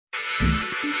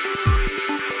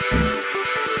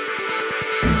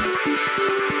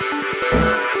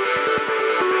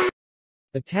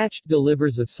Attached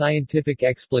delivers a scientific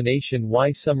explanation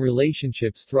why some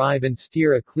relationships thrive and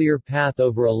steer a clear path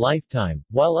over a lifetime,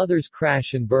 while others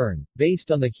crash and burn, based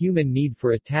on the human need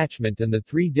for attachment and the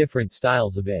three different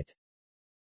styles of it.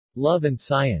 Love and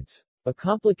science. A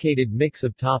complicated mix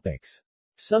of topics.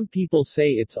 Some people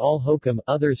say it's all hokum,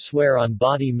 others swear on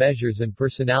body measures and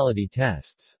personality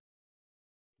tests.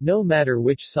 No matter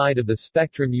which side of the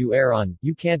spectrum you err on,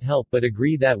 you can't help but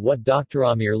agree that what Dr.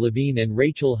 Amir, Levine and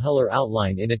Rachel Heller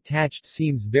outline in Attached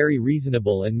seems very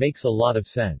reasonable and makes a lot of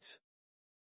sense.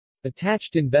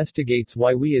 Attached investigates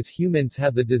why we as humans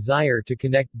have the desire to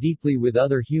connect deeply with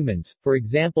other humans, for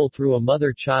example through a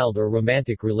mother-child or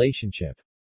romantic relationship.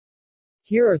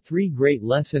 Here are 3 great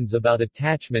lessons about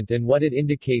attachment and what it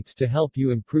indicates to help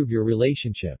you improve your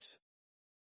relationships.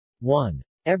 1.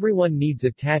 Everyone needs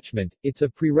attachment, it's a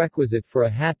prerequisite for a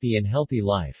happy and healthy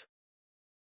life.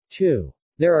 2.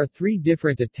 There are 3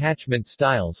 different attachment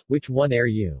styles, which one are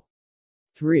you?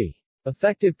 3.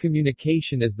 Effective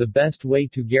communication is the best way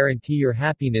to guarantee your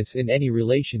happiness in any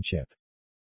relationship.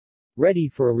 Ready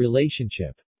for a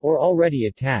relationship? Or already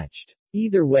attached?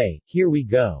 Either way, here we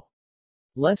go.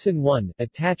 Lesson 1.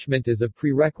 Attachment is a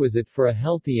prerequisite for a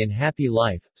healthy and happy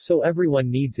life, so everyone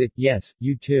needs it, yes,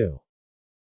 you too.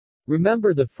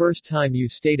 Remember the first time you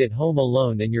stayed at home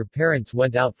alone and your parents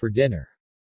went out for dinner.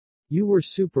 You were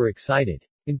super excited.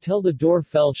 Until the door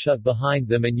fell shut behind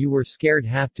them and you were scared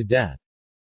half to death.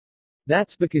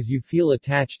 That's because you feel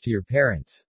attached to your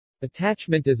parents.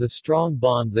 Attachment is a strong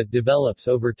bond that develops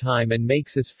over time and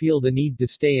makes us feel the need to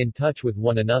stay in touch with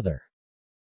one another.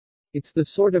 It's the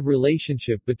sort of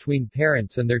relationship between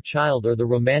parents and their child or the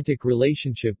romantic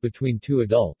relationship between 2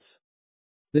 adults.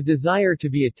 The desire to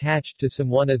be attached to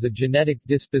someone is a genetic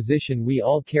disposition we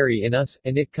all carry in us,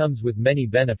 and it comes with many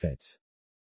benefits.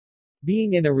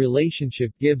 Being in a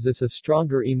relationship gives us a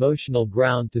stronger emotional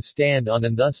ground to stand on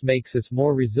and thus makes us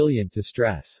more resilient to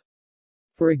stress.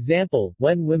 For example,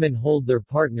 when women hold their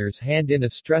partner's hand in a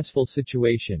stressful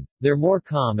situation, they're more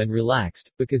calm and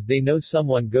relaxed, because they know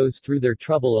someone goes through their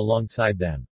trouble alongside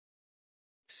them.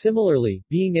 Similarly,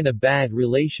 being in a bad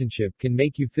relationship can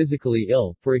make you physically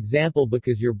ill, for example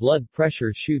because your blood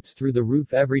pressure shoots through the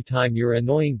roof every time your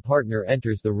annoying partner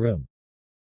enters the room.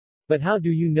 But how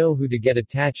do you know who to get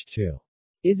attached to?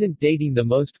 Isn't dating the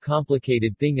most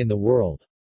complicated thing in the world?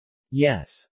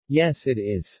 Yes. Yes it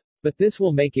is. But this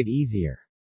will make it easier.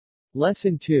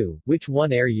 Lesson 2. Which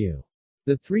one are you?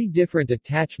 The 3 different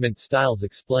attachment styles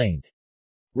explained.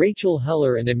 Rachel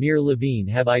Heller and Amir Levine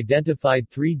have identified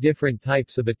 3 different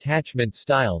types of attachment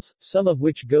styles, some of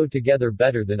which go together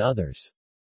better than others.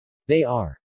 They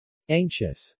are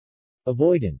anxious,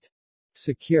 avoidant,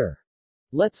 secure.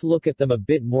 Let's look at them a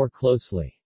bit more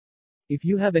closely. If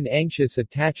you have an anxious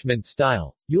attachment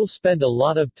style, you'll spend a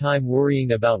lot of time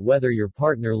worrying about whether your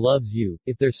partner loves you,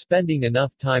 if they're spending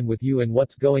enough time with you and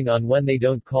what's going on when they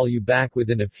don't call you back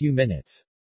within a few minutes.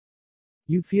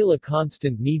 You feel a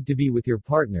constant need to be with your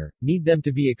partner, need them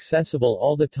to be accessible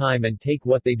all the time and take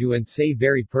what they do and say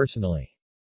very personally.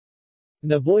 An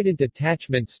avoidant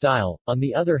attachment style, on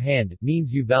the other hand,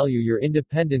 means you value your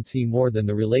independency more than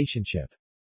the relationship.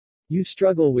 You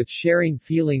struggle with sharing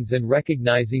feelings and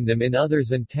recognizing them in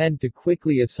others and tend to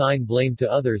quickly assign blame to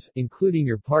others, including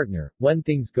your partner, when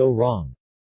things go wrong.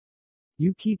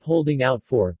 You keep holding out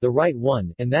for the right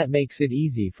one, and that makes it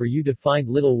easy for you to find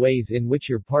little ways in which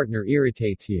your partner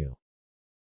irritates you.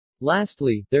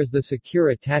 Lastly, there's the secure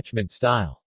attachment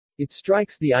style. It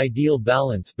strikes the ideal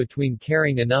balance between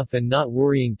caring enough and not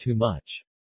worrying too much.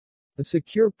 A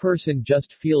secure person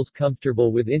just feels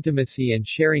comfortable with intimacy and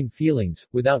sharing feelings,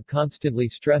 without constantly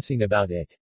stressing about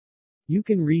it. You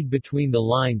can read between the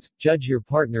lines, judge your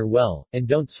partner well, and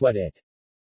don't sweat it.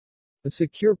 A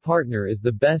secure partner is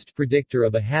the best predictor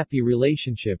of a happy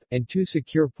relationship, and 2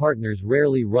 secure partners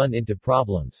rarely run into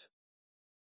problems.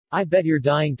 I bet you're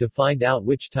dying to find out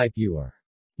which type you are.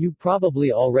 You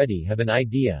probably already have an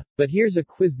idea, but here's a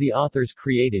quiz the authors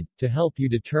created, to help you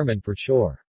determine for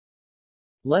sure.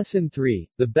 Lesson 3.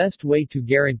 The best way to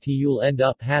guarantee you'll end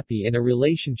up happy in a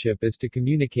relationship is to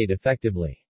communicate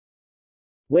effectively.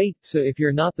 Wait, so if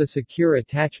you're not the secure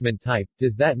attachment type,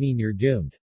 does that mean you're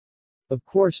doomed? Of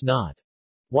course not.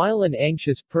 While an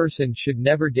anxious person should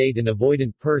never date an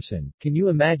avoidant person, can you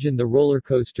imagine the roller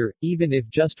coaster? Even if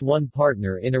just one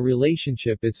partner in a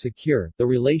relationship is secure, the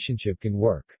relationship can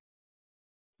work.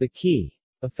 The key.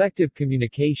 Effective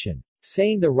communication.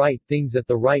 Saying the right things at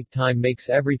the right time makes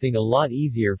everything a lot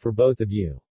easier for both of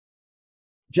you.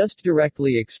 Just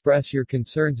directly express your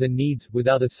concerns and needs,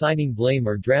 without assigning blame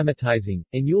or dramatizing,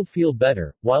 and you'll feel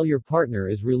better, while your partner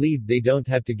is relieved they don't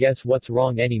have to guess what's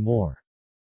wrong anymore.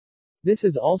 This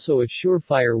is also a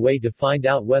surefire way to find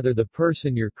out whether the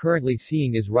person you're currently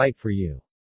seeing is right for you.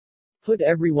 Put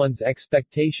everyone's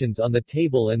expectations on the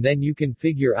table and then you can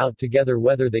figure out together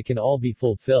whether they can all be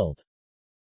fulfilled.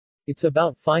 It's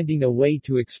about finding a way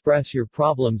to express your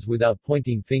problems without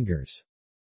pointing fingers.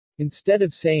 Instead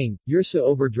of saying, "You're so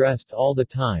overdressed all the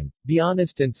time," be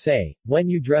honest and say, "When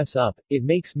you dress up, it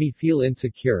makes me feel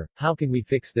insecure, how can we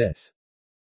fix this?"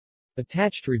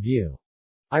 Attached review.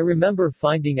 I remember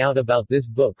finding out about this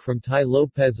book from Tai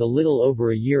Lopez a little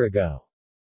over a year ago.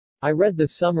 I read the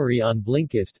summary on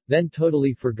Blinkist, then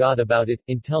totally forgot about it,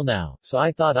 until now, so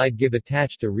I thought I'd give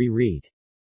Attached a reread.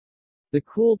 The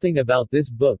cool thing about this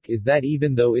book is that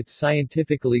even though it's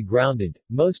scientifically grounded,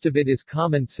 most of it is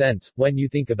common sense, when you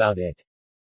think about it.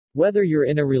 Whether you're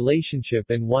in a relationship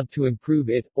and want to improve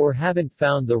it, or haven't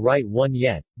found the right one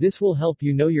yet, this will help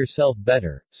you know yourself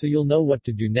better, so you'll know what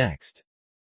to do next.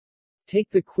 Take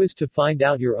the quiz to find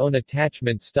out your own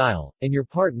attachment style, and your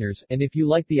partner's, and if you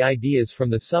like the ideas from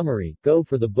the summary, go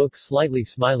for the book's slightly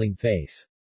smiling face.